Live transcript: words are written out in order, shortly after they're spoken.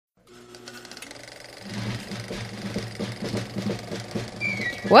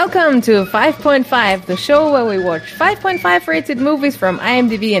Welcome to 5.5, the show where we watch 5.5 rated movies from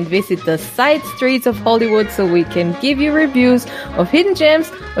IMDb and visit the side streets of Hollywood so we can give you reviews of hidden gems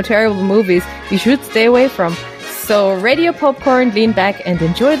or terrible movies you should stay away from. So ready your popcorn, lean back and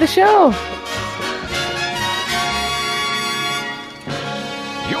enjoy the show.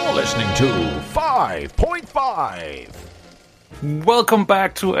 You're listening to 5.5. Welcome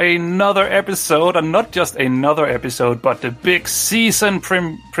back to another episode, and not just another episode, but the big season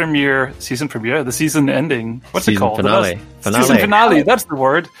premiere, the season ending. What's season it called? Finale. Season finale, that's the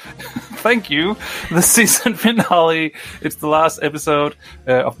word. Thank you. The season finale. It's the last episode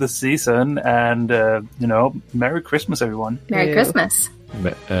of the season, and, Merry Christmas, everyone. Merry Christmas.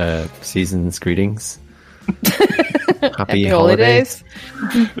 Season's greetings. Happy holidays.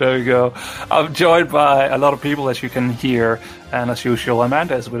 There we go. I'm joined by a lot of people, as you can hear, and as usual,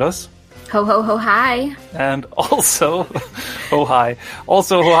 Amanda is with us. Ho, ho, ho, hi. And also, oh hi.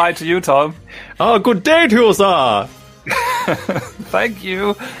 Also, oh hi to you, Tom. Oh, good day to you, sir. Thank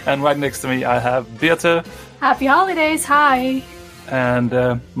you. And right next to me, I have Birte. Happy holidays, hi.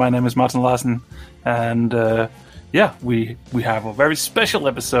 And my name is Martin Larsen. And we have a very special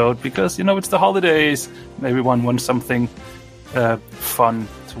episode because, it's the holidays. Everyone wants something fun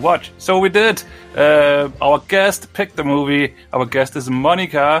to watch. So we did. Our guest picked the movie. Our guest is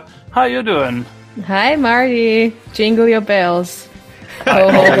Monica. How you doing? Hi, Marty. Jingle your bells.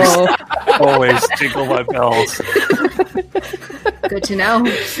 Ho, ho, ho. Always jingle my bells. Good to know.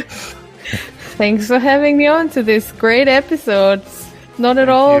 Thanks for having me on to this great episode. Not at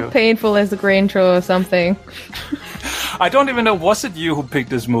all painful as a Grinch or something. I don't even know, was it you who picked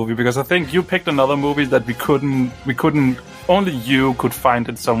this movie? Because I think you picked another movie that we couldn't, only you could find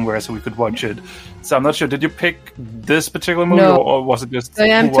it somewhere so we could watch it. So I'm not sure, did you pick this particular movie or was it just... I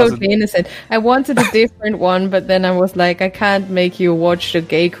am totally innocent. I wanted a different one, but then I was like, I can't make you watch the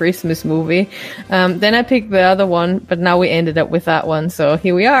gay Christmas movie. Then I picked the other one, but now we ended up with that one, so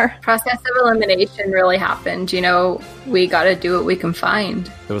here we are. Process of elimination really happened. We gotta do what we can find.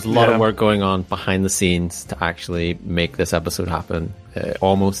 There was a lot of work going on behind the scenes to actually make this episode happen. It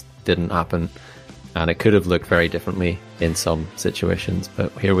almost didn't happen, and it could have looked very differently in some situations,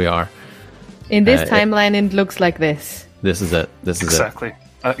 but here we are. In this timeline, it looks like this. This is it. Exactly.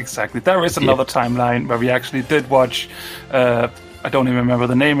 Exactly. There is another timeline where we actually did watch, I don't even remember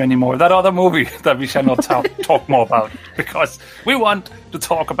the name anymore, that other movie that we shall not talk more about, because we want to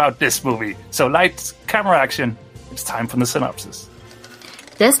talk about this movie. So lights, camera, action. It's time for the synopsis.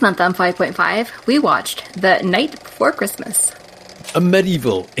 This month on 5.5, we watched The Night Before Christmas. A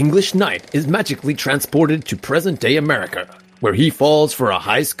medieval English knight is magically transported to present-day America, where he falls for a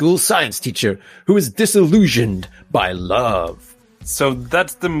high school science teacher who is disillusioned by love. So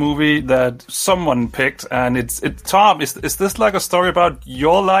that's the movie that someone picked, and it's Tom, is this like a story about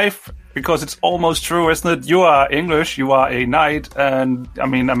your life? Because it's almost true, isn't it? You are English, you are a knight, and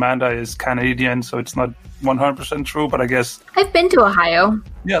Amanda is Canadian, so it's not 100% true, but I guess... I've been to Ohio.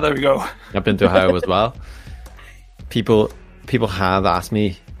 Yeah, there we go. I've been to Ohio as well. People have asked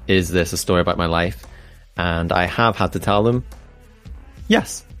me, is this a story about my life? And I have had to tell them,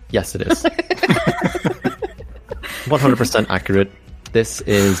 yes, it is. 100% accurate. This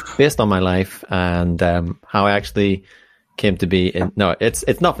is based on my life and how I actually came to be in... No, it's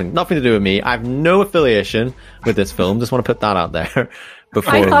nothing to do with me. I have no affiliation with this film. Just want to put that out there.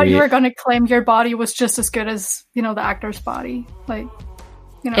 I thought you were going to claim your body was just as good as, the actor's body.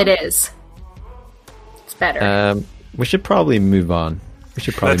 It is. It's better. We should probably move on.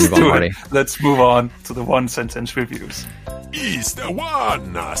 Marty. Let's move on to the one sentence reviews. It's the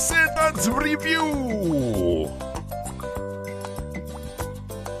one sentence review.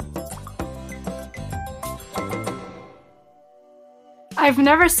 I've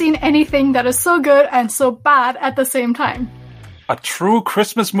never seen anything that is so good and so bad at the same time. A true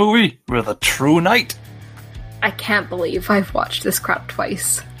Christmas movie with a true knight. I can't believe I've watched this crap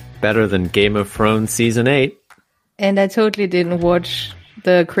twice. Better than Game of Thrones Season 8. And I totally didn't watch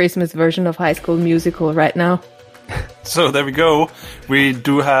the Christmas version of High School Musical right now. So there we go. We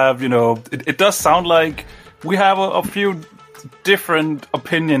do have, it does sound like we have a few different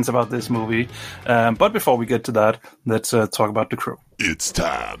opinions about this movie. But before we get to that, let's talk about the crew. It's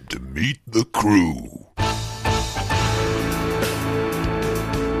time to meet the crew.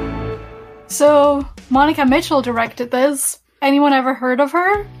 So, Monica Mitchell directed this. Anyone ever heard of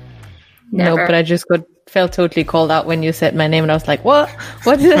her? Never. No, but I just got felt totally called out when you said my name, and I was like, "What?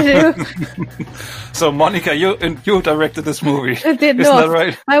 What did I do?" So, Monica, you directed this movie. I did Isn't not. that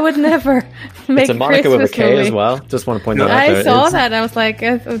right? I would never make It's a a Monica Christmas with a K movie. as well. Just want to point that out. I there. saw It's- that. And I was like,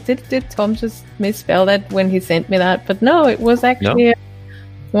 did Tom just misspell that when he sent me that? But no, it was actually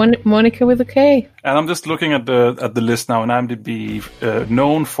one Monica with a K. And I'm just looking at the list now, and IMDb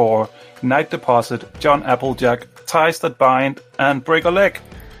known for Night Deposit, John Applejack, Ties That Bind, and Break a Leg.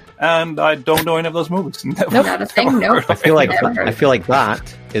 And I don't know any of those movies. Never, Not a thing, nope. I feel like Never. I feel like that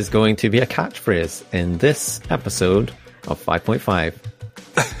is going to be a catchphrase in this episode of 5.5.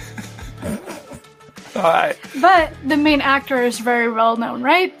 Alright. But the main actor is very well known,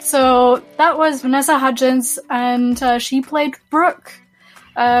 right? So that was Vanessa Hudgens, and she played Brooke.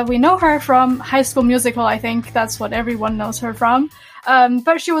 We know her from High School Musical, I think. That's what everyone knows her from.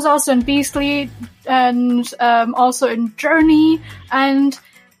 But she was also in Beastly, and also in Journey, and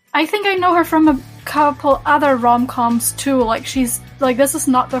I think I know her from a couple other rom-coms too. Like, this is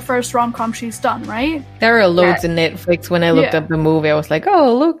not the first rom-com she's done, right? There are loads in Netflix. When I looked Yeah. up the movie, I was like,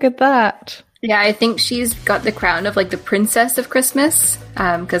 "Oh, look at that!" Yeah, I think she's got the crown of like the Princess of Christmas,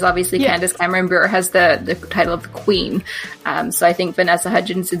 because obviously Yes. Candace Cameron Bure has the title of the Queen. So I think Vanessa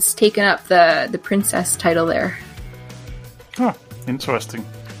Hudgens has taken up the Princess title there. Huh, interesting.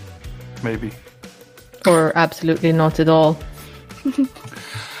 Maybe. Or absolutely not at all.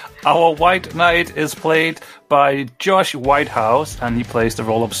 Our White Knight is played by Josh Whitehouse, and he plays the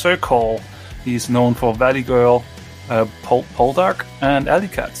role of Sir Cole. He's known for Valley Girl, Poldark, and Alley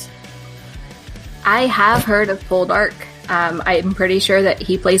Cats. I have heard of Poldark. I'm pretty sure that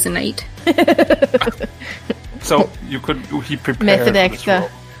he plays a knight. So he prepared Method for this actor. role.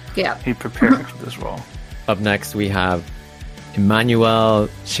 Yeah. He prepared for this role. Up next, we have Emmanuel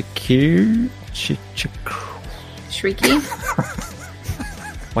Shrieky.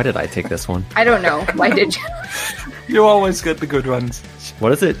 Why did I take this one? I don't know. Why did you? You always get the good ones.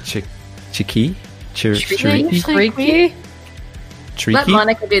 What is it? Chiki? Shrieky? Freaky. Let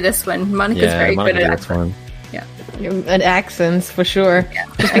Monica do this one. Monica's Yeah, very Monica good did at this accent. one. And accents, for sure.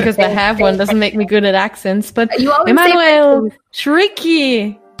 Just because I have one doesn't make me good at accents. But You always say Emmanuel,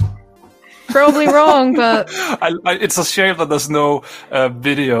 Shrieky. Probably wrong, but It's a shame that there's no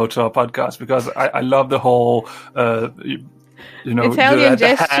video to our podcast, because I love the whole, Italian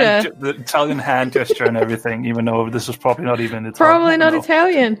gesture. the Italian hand gesture and everything. Even though this was probably not even Italian. probably not no.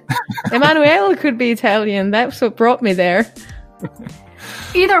 Italian. Emmanuel could be Italian. That's what brought me there.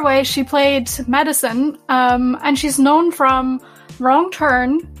 Either way, she played Madison, and she's known from Wrong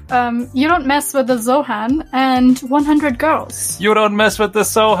Turn, You Don't Mess with the Zohan, and 100 Girls. You Don't Mess with the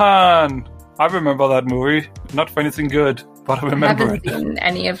Sohan. I remember that movie. Not for anything good, but I I remember haven't it. seen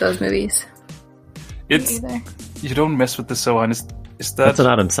any of those movies. It's Either. You Don't Mess with the Sohan. Is that? That's an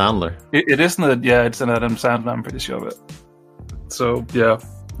Adam Sandler. It isn't it? Yeah, it's an Adam Sandler. I'm pretty sure of it. So yeah,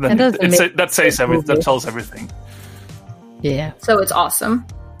 then That doesn't make that says everything. That movie. tells everything. Yeah, So it's awesome.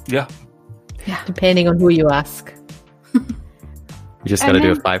 Yeah. depending on who you ask. We just And got to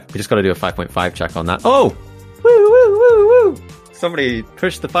do a then- 5. We just got to do a 5.5 check on that. Oh, woo woo woo woo! Somebody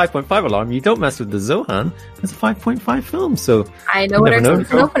pushed the 5.5 alarm. You don't mess with the Zohan. It's a 5.5 film, so I know You what our never know.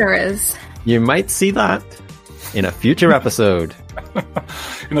 season opener is. you might see that in a future episode.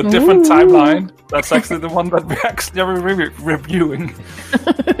 In a different timeline. That's actually the one that we're actually reviewing.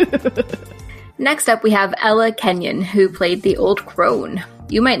 Next up, we have Ella Kenyon, who played the Old Crone.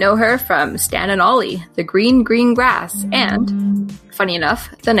 You might know her from Stan and Ollie, The Green Green Grass, and, funny enough,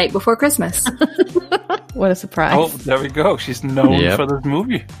 The Night Before Christmas. What a surprise. Oh, there we go. She's known Yep. for this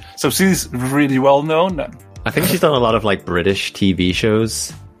movie. So she's really well known then. I think she's done a lot of like British TV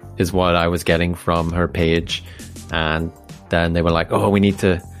shows, is what I was getting from her page. And then they were like, "Oh, we need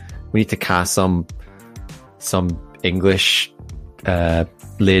to cast some English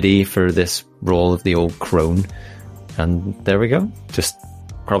lady for this role of the Old Crone." And there we go. Just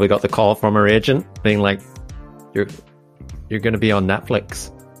probably got the call from her agent, being like, "You're going to be on Netflix."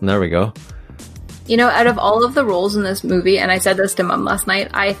 And there we go. You know, out of all of the roles in this movie, and I said this to Mum last night,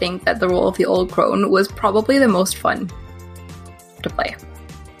 I think that the role of the Old Crone was probably the most fun to play.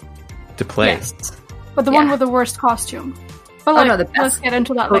 To play. Yes. But the one Yeah. with the worst costume. But Oh, no, the let's best. get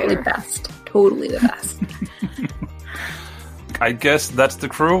into that Totally later. best. Totally the best. I guess that's the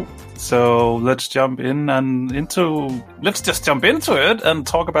crew. So let's just jump into it and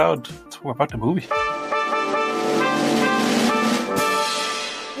talk about the movie.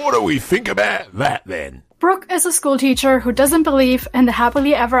 What do we think about that then? Brooke is a school teacher who doesn't believe in the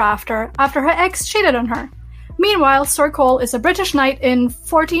happily ever after her ex cheated on her. Meanwhile, Sir Cole is a British knight in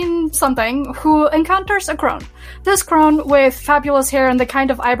 14-something who encounters a crone. This crone, with fabulous hair and the kind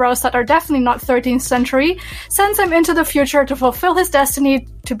of eyebrows that are definitely not 13th century, sends him into the future to fulfill his destiny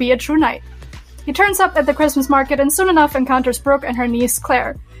to be a true knight. He turns up at the Christmas market and soon enough encounters Brooke and her niece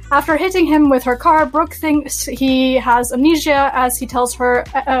Claire. After hitting him with her car, Brooke thinks he has amnesia as he tells her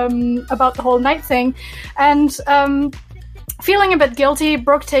about the whole knight thing, and feeling a bit guilty,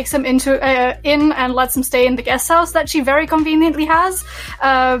 Brooke takes him in and lets him stay in the guest house that she very conveniently has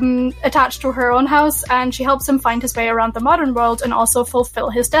attached to her own house, and she helps him find his way around the modern world and also fulfill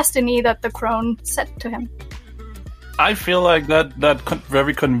his destiny that the crone set to him. I feel like that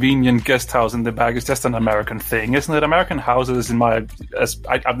very convenient guest house in the back is just an American thing, isn't it? American houses,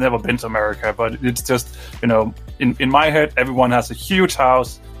 I've never been to America, but it's just, in my head, everyone has a huge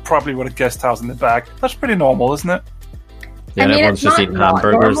house, probably with a guest house in the back. That's pretty normal, isn't it? Yeah, and everyone's just eating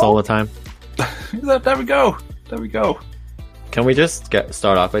hamburgers all the time. There we go. Can we just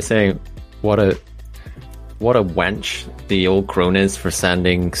start off by saying what a wench the old crone is for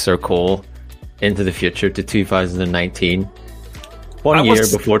sending Sir Cole into the future to 2019, one year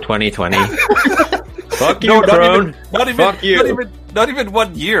before 2020. Fuck you, crone. Fuck you. Not even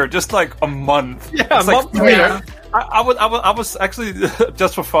 1 year, just like a month. Yeah, a month. Yeah. I was actually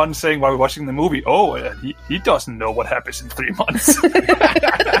just for fun saying while we're watching the movie, he doesn't know what happens in 3 months.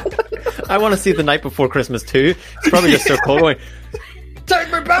 I want to see The Night Before Christmas too. It's probably just Sir Cole going,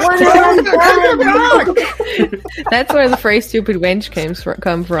 take me back! That's where the phrase "stupid wench"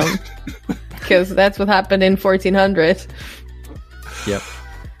 come from. Because that's what happened in 1400. Yep.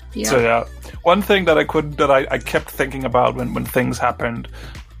 So yeah, one thing that I kept thinking about when things happened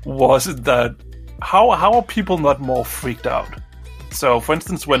was that how are people not more freaked out? So, for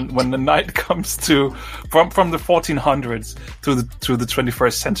instance, when the knight comes from the 1400s to the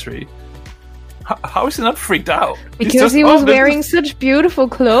 21st century, how is he not freaked out? Because he was wearing such beautiful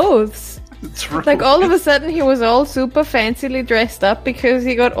clothes. True. Like all of a sudden he was all super fancily dressed up because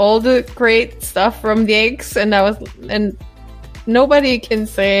he got all the great stuff from the eggs, and nobody can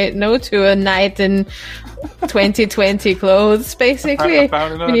say no to a knight in 2020 clothes, basically.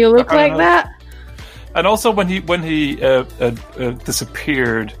 When you look like that. And also when he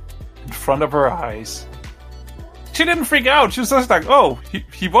disappeared in front of her eyes, she didn't freak out. She was just like, "Oh,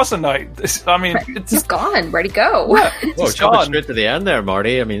 he was a knight." I mean, he's gone. Where'd he go? Oh, shot straight to the end there,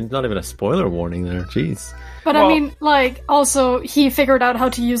 Marty. I mean, it's not even a spoiler warning there. Jeez. But I mean, also he figured out how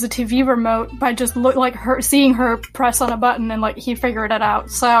to use a TV remote by just seeing her press on a button, and he figured it out.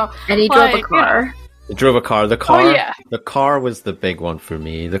 So and he drove a car. He drove a car. The car. Oh, yeah. The car was the big one for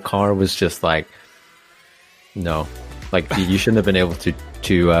me. The car was just no, you shouldn't have been able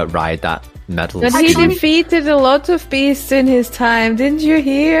to ride that metal. But he defeated a lot of beasts in his time, didn't you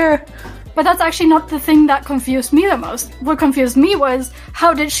hear? But that's actually not the thing that confused me the most. What confused me was,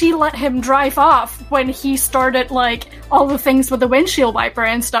 how did she let him drive off when he started, all the things with the windshield wiper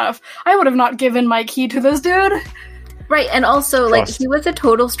and stuff? I would have not given my key to this dude. Right, and also, he was a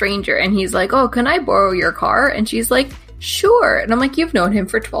total stranger, and he's like, "Oh, can I borrow your car?" And she's like, "Sure." And I'm like, "You've known him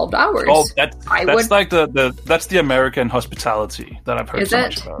for 12 hours. Oh, that's the American hospitality that I've heard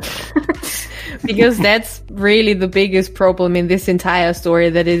much about. Because that's really the biggest problem in this entire story,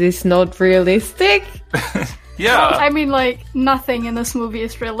 that it is not realistic. Yeah. Well, I mean, nothing in this movie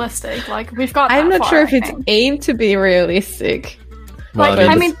is realistic. We've got I'm that not far, sure if I it's think. aimed to be realistic. Well,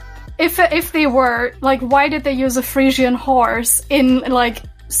 I mean, if they were, why did they use a Frisian horse in,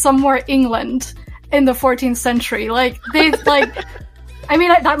 somewhere England in the 14th century? I mean,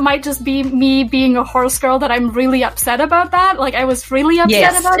 that might just be me being a horse girl that I'm really upset about that. I was really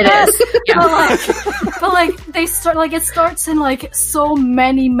upset about that. Is. But they start, it starts in, so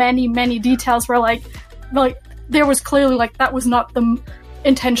many details where, there was clearly, that was not the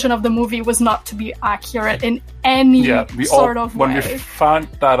intention of the movie, was not to be accurate in any sort of way. When we found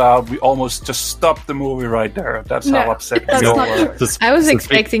that out, we almost just stopped the movie right there. That's how upset we all were. I was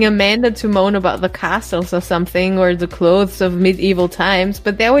expecting Amanda to moan about the castles or something, or the clothes of medieval times,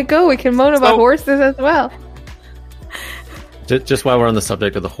 but there we go, we can moan about horses as well. Just while we're on the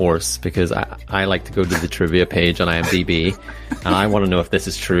subject of the horse, because I like to go to the trivia page on IMDb, and I want to know if this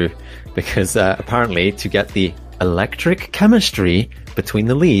is true, because apparently to get the electric chemistry between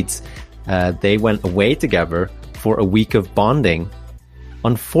the leads, they went away together for a week of bonding.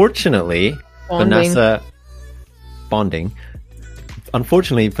 Unfortunately, Vanessa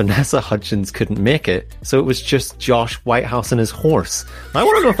Hudgens couldn't make it, so it was just Josh Whitehouse and his horse. I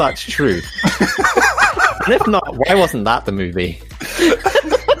want to know if that's true. And if not, why wasn't that the movie?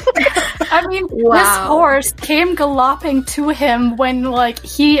 I mean, Wow. this horse came galloping to him when, like,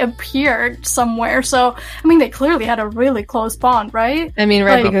 he appeared somewhere. So, I mean, they clearly had a really close bond, right? I mean,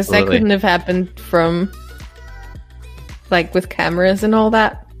 right, Like- because that Absolutely. couldn't have happened from, like, with cameras and all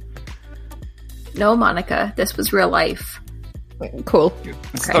that. No, Monica, this was real life. Cool.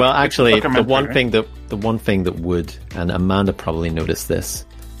 Well, actually, the documentary. one thing that would, and Amanda probably noticed this,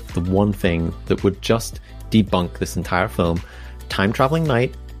 the one thing that would just debunk this entire film, time traveling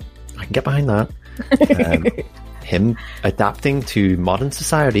knight, I can get behind that. Him adapting to modern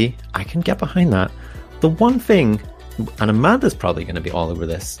society, I can get behind that. The one thing, and Amanda's probably going to be all over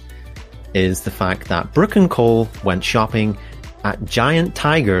this, is the fact that Brooke and Cole went shopping at Giant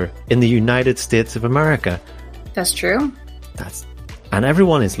Tiger in the United States of America. That's true. And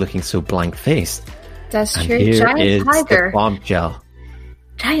everyone is looking so blank-faced. That's And true. here Giant is Tiger. the bombshell.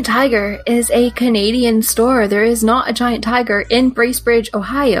 Giant Tiger is a Canadian store. There is not a Giant Tiger in Bracebridge,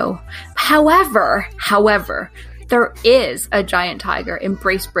 Ohio. However, there is a Giant Tiger in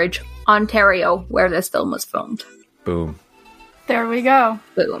Bracebridge, Ontario, where this film was filmed. Boom. There we go.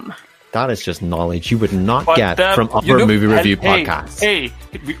 Boom. That is just knowledge you would not But get that- from you upper know- movie and review hey, podcasts. Hey,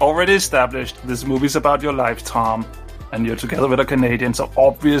 we already established this movie's about your life, Tom, and you're together with a Canadian, so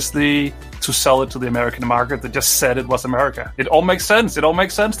obviously to sell it to the American market, they just said it was America. It all makes sense. It all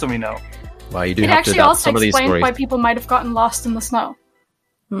makes sense to me now. Well, you do It have to actually adapt also some of these explains stories. why people might have gotten lost in the snow.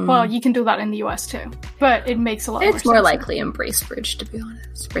 Well, you can do that in the US too, but it makes a lot It's more more sense. likely in Bracebridge, to be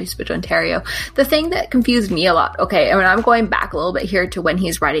honest. Bracebridge, Ontario. The thing that confused me a lot, okay, I mean, I'm going back a little bit here to when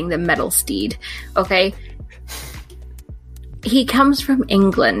he's riding the metal steed, okay? He comes from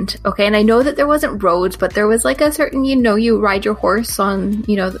England, okay? And I know that there wasn't roads, but there was like a certain, you ride your horse on,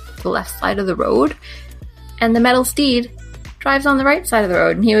 the left side of the road. And the metal steed drives on the right side of the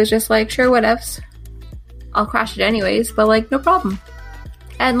road. And he was just like, sure, whatevs. I'll crash it anyways, but like, no problem.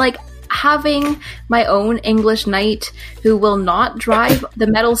 And like, having my own English knight who will not drive the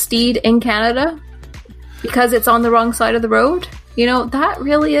metal steed in Canada because it's on the wrong side of the road, that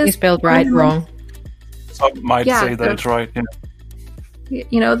really is... You spelled right wrong. Some might Yeah, say that so- it's right.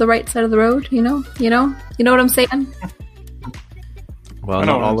 the right side of the road, you know what I'm saying? Well, I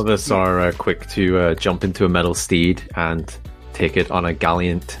know not what all I'm of us are quick to jump into a metal steed and take it on a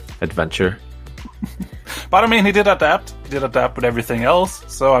gallant adventure. But I mean, he did adapt. He did adapt with everything else.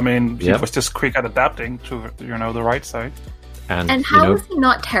 So I mean, he Yep. was just quick at adapting to the right side. And how was he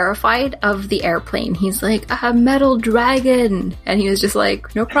not terrified of the airplane? He's like, a metal dragon. And he was just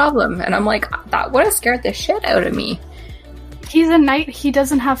like, no problem. And I'm like, that would have scared the shit out of me. He's a knight, he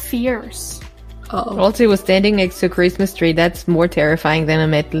doesn't have fears. Oh. Also, he was standing next to a Christmas tree. That's more terrifying than a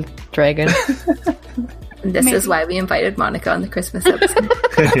metal dragon. This Maybe. is why we invited Monica on the Christmas episode.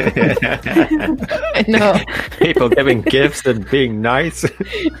 I know. People giving gifts and being nice.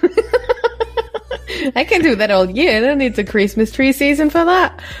 I can do that all year. I don't need the Christmas tree season for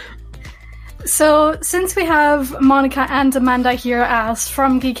that. So, since we have Monica and Amanda here as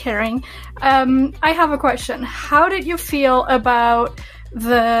from Geek Hearing, I have a question. How did you feel about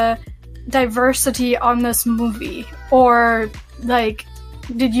the diversity on this movie? Or, like,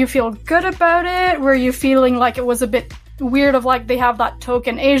 did you feel good about it? Were you feeling like it was a bit weird of, like, they have that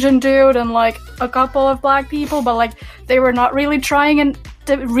token Asian dude and, like, a couple of black people, but, like, they were not really trying and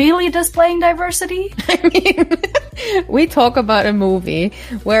really displaying diversity? I mean, we talk about a movie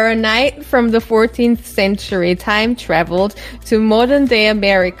where a knight from the 14th century time traveled to modern day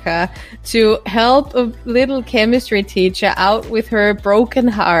America to help a little chemistry teacher out with her broken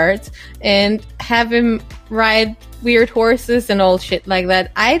heart and have him ride weird horses and all shit like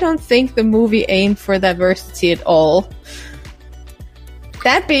that. I don't think the movie aimed for diversity at all.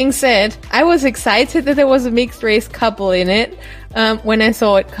 That being said, I was excited that there was a mixed race couple in it when I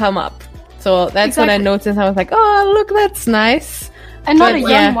saw it come up. So that's what I Exactly. noticed. I was like, oh, look, that's nice. And not But, a young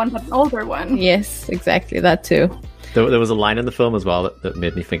yeah. one, but an older one. Yes, exactly. That too. There was a line in the film as well that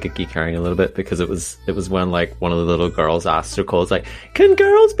made me think of Geek Herring a little bit, because it was when like one of the little girls asked Sir Cole's like, "Can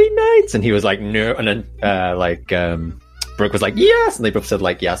girls be knights?" And he was like, "No," and then Brooke was like, "Yes," and they both said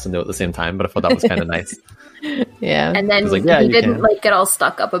like yes and no at the same time. But I thought that was kind of nice. Yeah. And then He's like, yeah, he you didn't can. like get all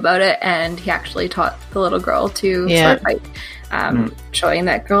stuck up about it, and he actually taught the little girl to Yeah. sword fight, showing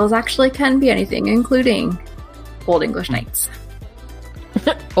that girls actually can be anything, including Old English knights.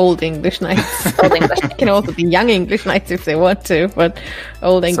 Old English knights. Old English knights. Can also be young English knights if they want to, but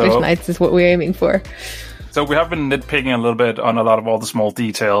Old English So- knights is what we're aiming for. So we have been nitpicking a little bit on a lot of all the small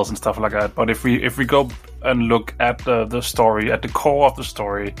details and stuff like that. But if we go and look at the story, at the core of the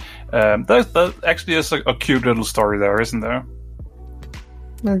story, there actually is a cute little story there, isn't there?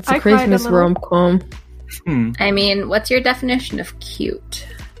 It's I a cried a Christmas little. rom-com. I mean, what's your definition of cute?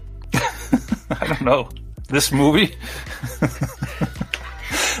 I don't know. This movie?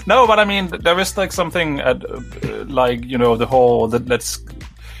 No, but I mean, there is like something like, you know, the whole that let's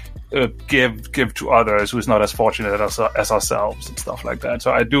give to others who's not as fortunate as ourselves and stuff like that.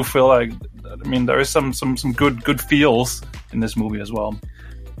 So I do feel like, I mean, there is some good feels in this movie as well.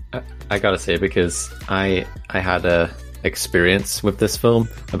 I gotta say, because I had a experience with this film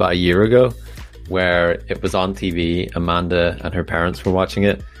about a year ago where it was on TV. Amanda and her parents were watching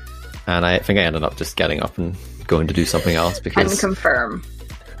it, and I think I ended up just getting up and going to do something else because Unconfirm.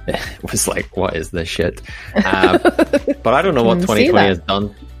 it was like, what is this shit? But I don't know what 2020 has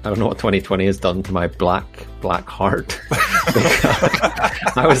done. I don't know what 2020 has done to my black heart.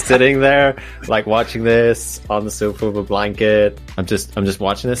 I was sitting there, like, watching this on the sofa with a blanket. I'm just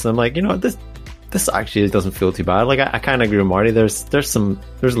watching this, and I'm like, you know, this actually doesn't feel too bad. Like, I kind of agree with Marty. There's a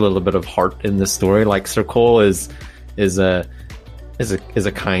little bit of heart in this story. Like, Sir Cole is a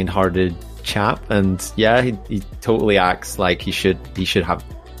kind-hearted chap, and yeah, he totally acts like he should have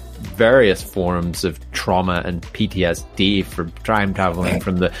various forms of trauma and PTSD for time traveling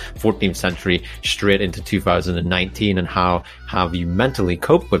from the 14th century straight into 2019, and how have you mentally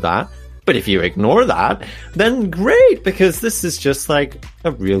cope with that. But if you ignore that, then great, because this is just like a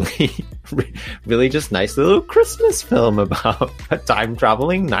really, really just nice little Christmas film about a time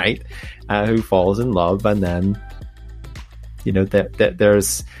traveling knight who falls in love, and then, you know,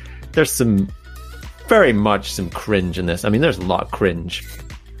 there's some very much some cringe in this. I mean, there's a lot of cringe.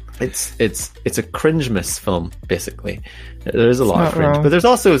 It's a cringe-miss film, basically. There is a lot of cringe, but there's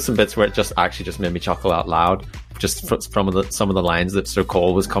also some bits where it just made me chuckle out loud, just from some of the lines that Sir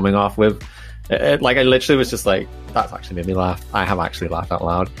Cole was coming off with. Like, I literally was just like, that's actually made me laugh. I have actually laughed out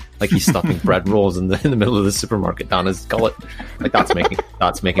loud. Like, he's stuffing bread rolls in the middle of the supermarket down his gullet. Like, that's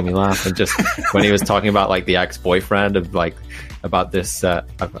making me laugh. And just when he was talking about, like, the ex-boyfriend of, like, about this,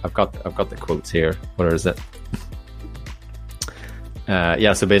 I've got the quotes here. Where is it?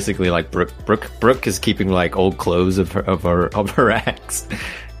 Yeah, so basically, like, Brooke is keeping, like, old clothes of her ex,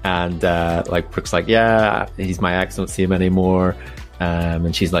 and like, Brooke's like, yeah, he's my ex, don't see him anymore,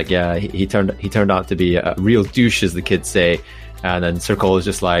 and she's like, yeah, he turned out to be a real douche, as the kids say. And then Sir Cole is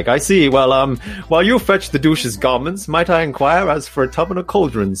just like, I see. Well, while you fetch the douche's garments, might I inquire as for a tub and a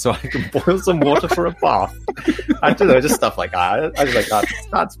cauldron so I can boil some water for a bath? I don't know, just stuff like that. I was like,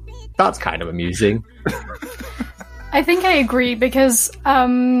 that's kind of amusing. I think I agree, because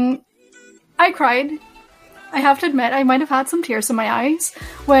I cried. I have to admit, I might have had some tears in my eyes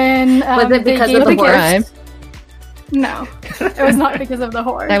when was it because of the horse? No, it was not because of the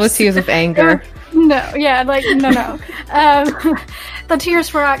horse. That was tears of anger. No. The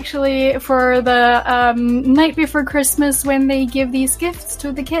tears were actually for the night before Christmas, when they give these gifts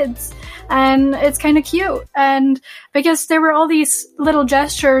to the kids. And it's kind of cute. And because there were all these little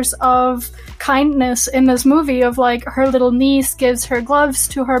gestures of kindness in this movie, of, like, her little niece gives her gloves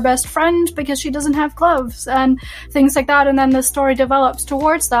to her best friend because she doesn't have gloves, and things like that. And then the story develops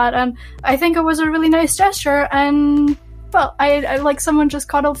towards that. And I think it was a really nice gesture. And, well, I like, someone just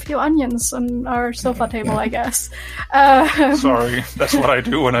cut off a few onions on our sofa table, I guess. Sorry, that's what I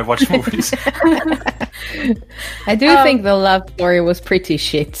do when I watch movies. I do think the love story was pretty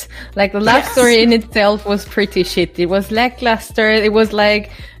shit. Like, the love story in itself was pretty shit. It was lackluster. It was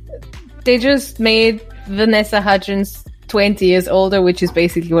like, they just made Vanessa Hudgens 20 years older, which is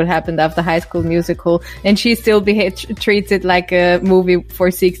basically what happened after High School Musical, and she still treats it like a movie for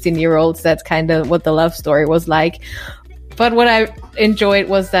 16-year-olds. That's kind of what the love story was like. But what I enjoyed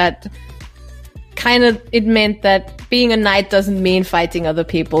was that kind of it meant that being a knight doesn't mean fighting other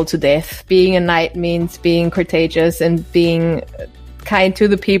people to death. Being a knight means being courageous and being kind to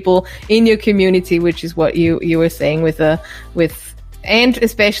the people in your community, which is what you were saying and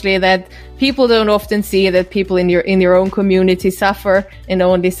especially that people don't often see that people in your own community suffer, and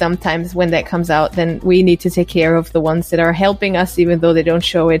only sometimes when that comes out, then we need to take care of the ones that are helping us, even though they don't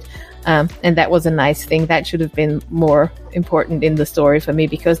show it. And that was a nice thing. That should have been more important in the story for me,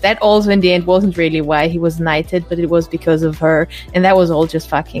 because that also in the end wasn't really why he was knighted, but it was because of her. And that was all just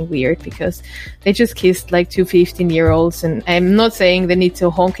fucking weird, because they just kissed like two 15-year-olds. And I'm not saying they need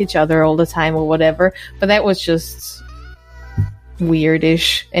to honk each other all the time or whatever, but that was just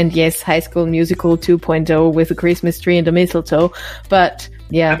weirdish. And yes, High School Musical 2.0 with a Christmas tree and a mistletoe, but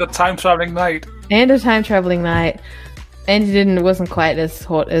yeah. And a time-traveling knight. And it wasn't quite as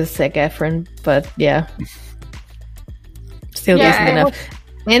hot as Zac Efron, but yeah. Still decent enough.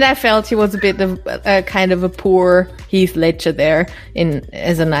 And I felt he was a bit of a kind of a poor Heath Ledger there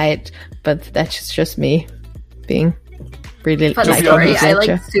as a knight, but that's just me being really funny story.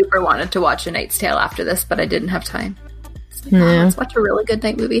 I super wanted to watch A Knight's Tale after this, but I didn't have time. It's like, let's watch a really good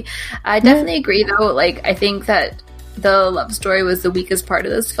night movie. I definitely agree, though. Like, I think that the love story was the weakest part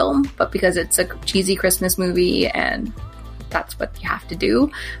of this film, but because it's a cheesy Christmas movie and that's what you have to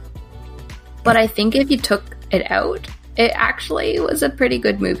do. But I think if you took it out, it actually was a pretty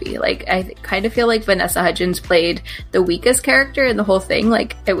good movie. Like, I kind of feel like Vanessa Hudgens played the weakest character in the whole thing.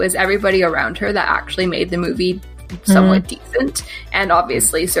 Like, it was everybody around her that actually made the movie somewhat decent. And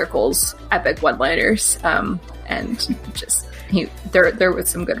obviously Circle's epic one-liners. And just, there were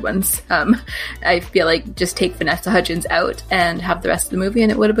some good ones. I feel like just take Vanessa Hudgens out and have the rest of the movie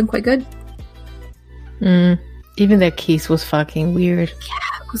and it would have been quite good. Even their kiss was fucking weird.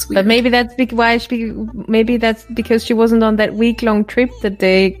 Yeah, it was weird. But maybe that's maybe that's because she wasn't on that week-long trip that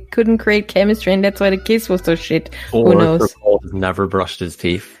they couldn't create chemistry, and that's why the kiss was so shit. Who knows? Paul has never brushed his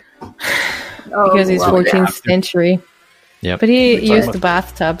teeth. Because he's 14th century. Yeah, but he used the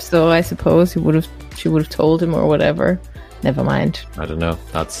bathtub, so I suppose she would have told him or whatever. Never mind. I don't know.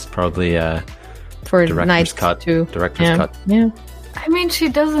 That's probably for director's cut. Too. Director's cut. Yeah. I mean, she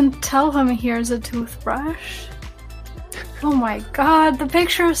doesn't tell him here's a toothbrush. Oh my god, the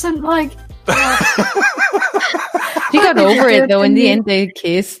picture isn't like... He got over it though, in the end they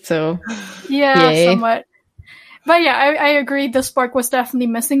kissed, so... Yeah, yay. somewhat. But yeah, I agree, the spark was definitely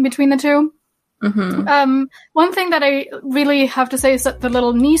missing between the two. Mm-hmm. One thing that I really have to say is that the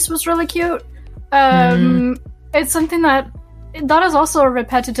little niece was really cute. It's something that is also a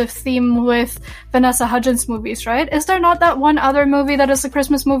repetitive theme with Vanessa Hudgens movies, right? Is there not that one other movie that is a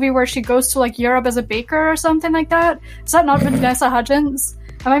Christmas movie where she goes to like Europe as a baker or something like that? Is that not Vanessa Hudgens?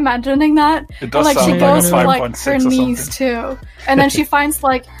 Am I imagining that? It does like sound she goes like to a like 5.6 her or niece too, and then she finds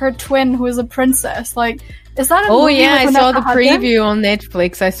like her twin who is a princess. Like, is that a Oh movie yeah, I with saw Vanessa the Hudgens? preview on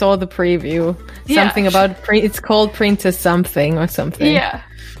Netflix. I saw the preview. Yeah. Something about it's called Princess something or something. Yeah.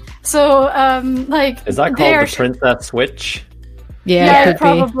 So like, Is that called the Princess Switch? Yeah, it could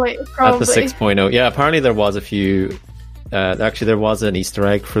probably. At the 6.0. Yeah, apparently there was a few. Actually, there was an Easter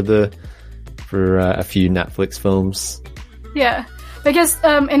egg for a few Netflix films. Yeah, because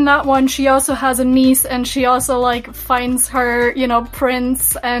in that one she also has a niece, and she also like finds her,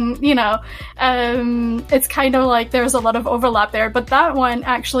 prince, and it's kind of like there's a lot of overlap there. But that one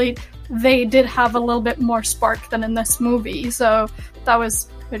actually, they did have a little bit more spark than in this movie, so that was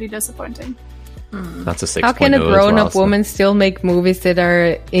pretty disappointing. That's a 6.0. How can a grown-up woman still make movies that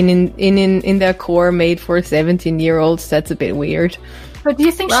are in their core made for 17-year-olds? That's a bit weird. But do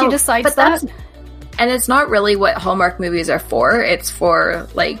you think she decides that? And it's not really what Hallmark movies are for. It's for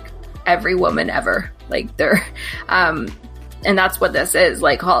like every woman ever. Like they're, and that's what this is.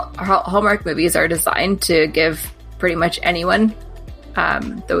 Like Hallmark movies are designed to give pretty much anyone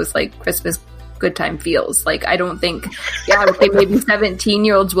those like Christmas good time feels. Like, I don't think, I would say maybe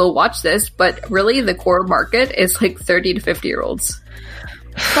 17-year-olds will watch this, but really the core market is like 30 to 50-year-olds.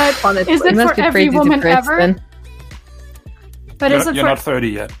 But is it for every woman ever? Then. But is it you're not 30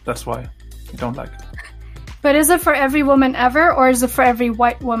 yet. That's why you don't like it. But is it for every woman ever, or is it for every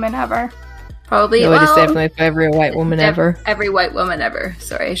white woman ever? Probably. No, it is definitely for every white woman ever. Every white woman ever.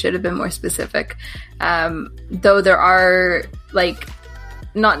 Sorry, I should have been more specific. Though there are like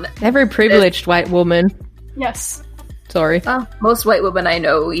not every privileged white woman. Yes. Sorry. Well, most white women I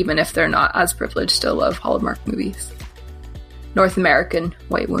know, even if they're not as privileged, still love Hallmark movies. North American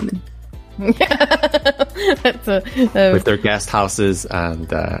white women. That's with their guest houses and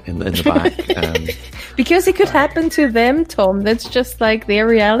in the back. Because it could happen to them, Tom. That's just like their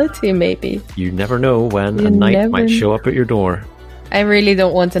reality, maybe. You never know when a knight might show up at your door. I really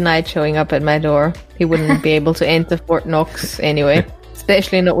don't want a knight showing up at my door. He wouldn't be able to enter Fort Knox anyway.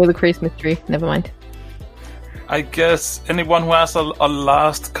 Especially not with a Christmas tree. Never mind. I guess anyone who has a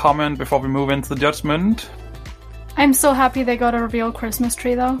last comment before we move into the judgment? I'm so happy they got a real Christmas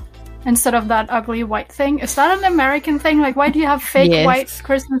tree, though. Instead of that ugly white thing. Is that an American thing? Like, why do you have fake white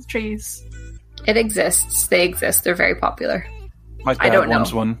Christmas trees? It exists. They exist. They're very popular. My dad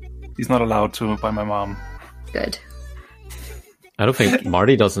wants one. He's not allowed to by my mom. Good. I don't think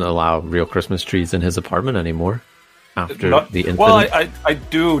Marty doesn't allow real Christmas trees in his apartment anymore. After the incident. Well, I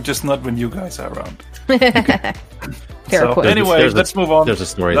do, just not when you guys are around. Fair point. Anyway, let's move on. There's a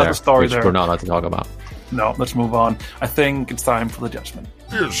story There's there, which there. we're not allowed to talk about. No, let's move on. I think it's time for the judgment.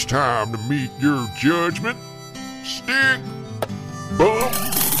 It's time to meet your judgment. Stick, bump,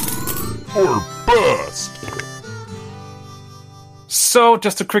 or bust. So,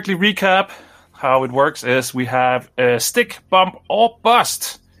 just to quickly recap, how it works is we have a stick, bump, or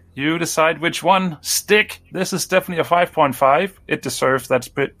bust. You decide which one. Stick. This is definitely a 5.5. It deserves that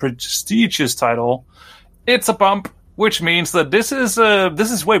prestigious title. It's a bump, which means that this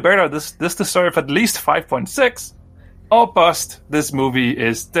is way better. This deserves at least 5.6. or bust, this movie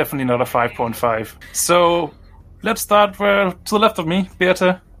is definitely not a 5.5. So let's start to the left of me.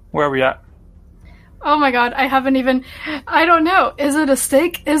 Beata, where are we at? Oh my god, I don't know. Is it a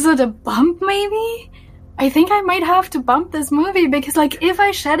stick? Is it a bump, maybe? I think I might have to bump this movie because, like, if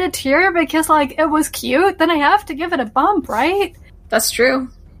I shed a tear because, like, it was cute, then I have to give it a bump, right? That's true.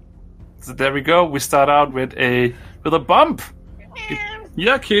 So there we go. We start out with a bump.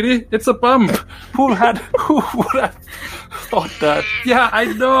 Yeah, Katie, it's a bump. Who would have thought that? Yeah, I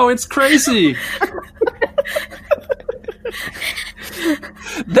know, it's crazy.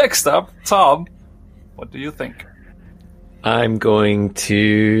 Next up, Tom, what do you think? I'm going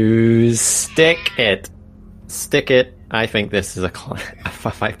to stick it. Stick it. I think this is a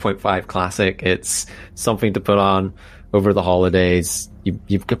 5.5 classic. It's something to put on over the holidays.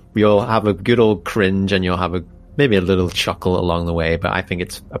 You'll have a good old cringe and you'll have maybe a little chuckle along the way, but I think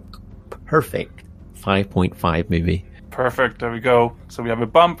it's a perfect 5.5 movie. Perfect. There we go. So we have a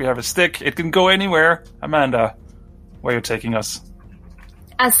bump, we have a stick. It can go anywhere. Amanda, where are you taking us?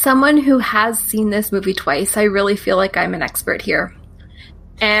 As someone who has seen this movie twice, I really feel like I'm an expert here.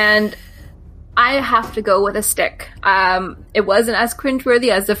 And I have to go with a stick. It wasn't as cringeworthy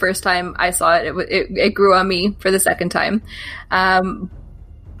as the first time I saw it. It grew on me for the second time.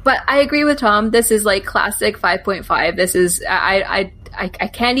 But I agree with Tom. This is like classic 5.5. This is, I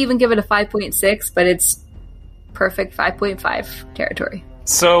can't even give it a 5.6, but it's perfect 5.5 territory.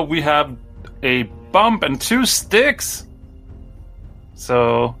 So we have a bump and 2 sticks.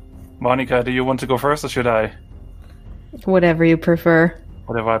 So, Monica, do you want to go first or should I? Whatever you prefer.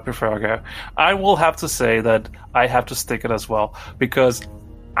 Whatever I prefer, okay. I will have to say that I have to stick it as well because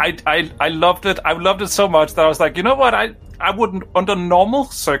I loved it. I loved it so much that I was like, you know what? I wouldn't, under normal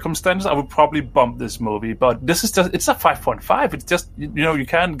circumstances, I would probably bump this movie. But this is just, it's a 5.5. It's just, you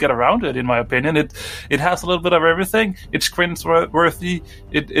can't get around it, in my opinion. It has a little bit of everything. It's cringe-worthy.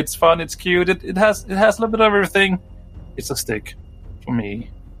 It's fun. It's cute. It has a little bit of everything. It's a stick for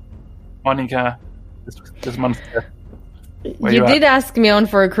me. Monica, this month. You did ask me on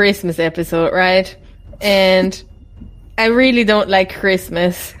for a Christmas episode, right? And I really don't like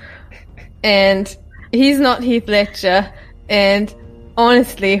Christmas. And he's not Heath Ledger. And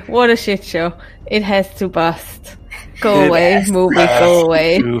honestly, what a shit show. It has to bust. Go away, movie, go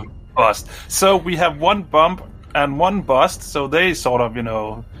away. To bust. So we have one bump and one bust. So they sort of,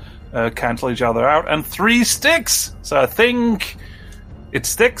 cancel each other out. And 3 sticks. So I think it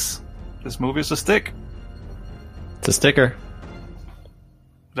sticks. This movie is a stick. It's a sticker.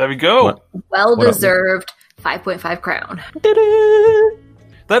 There we go. Well-deserved 5.5 crown.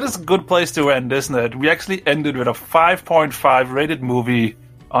 That is a good place to end, isn't it? We actually ended with a 5.5 rated movie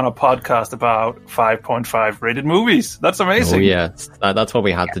on a podcast about 5.5 rated movies. That's amazing. Oh, yeah. That's what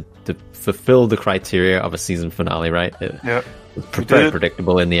we had to fulfill the criteria of a season finale, right? Yeah. It was very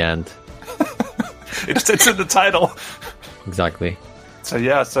predictable in the end. It's in the title. Exactly. So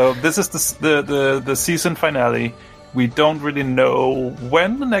this is the season finale. We don't really know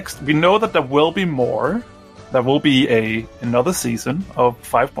when the next. We know that there will be more. There will be another season of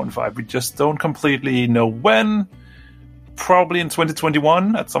 5.5. We just don't completely know when. Probably in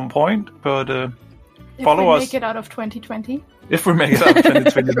 2021 at some point. But follow us. If we make it out of 2020. If we make it out of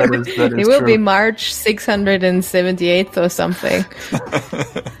 2020, that is it will true. be March 678th or something.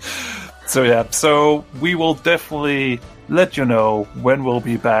 So we will definitely let you know when we'll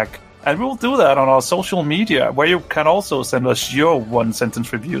be back. And we'll do that on our social media, where you can also send us your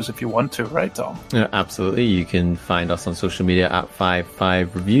one-sentence reviews if you want to, right, Tom? Yeah, absolutely. You can find us on social media at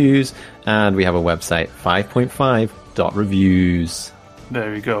 55reviews, and we have a website, 5.5.reviews.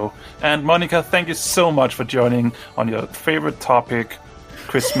 There we go. And Monica, thank you so much for joining on your favorite topic,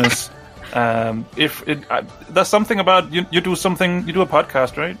 Christmas. There's something about you do a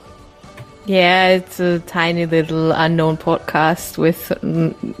podcast, right? Yeah, it's a tiny little unknown podcast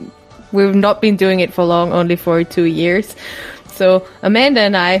we've not been doing it for long, only for 2 years. So Amanda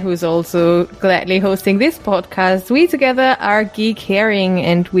and I, who's also gladly hosting this podcast, we together are Geek Herring,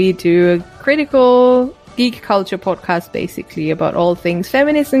 and we do a critical geek culture podcast basically about all things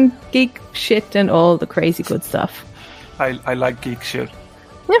feminism, geek shit, and all the crazy good stuff. I like geek shit.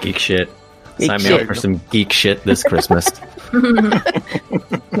 Yeah. Geek shit. Geek Sign me shit. up for some geek shit this Christmas.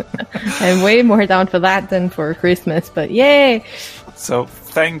 I'm way more down for that than for Christmas, but yay! So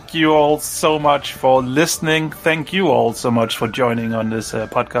thank you all so much for listening. Thank you all so much for joining on this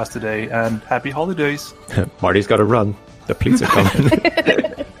podcast today, and happy holidays. Marty's got to run. The police are coming.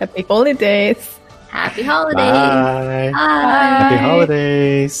 Happy holidays! Happy holidays! Bye. Bye. Happy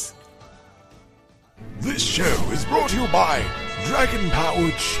holidays. This show is brought to you by Dragon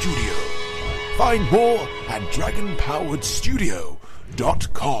Powered Studio. Find more at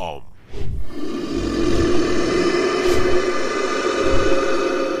dragonpoweredstudio.com.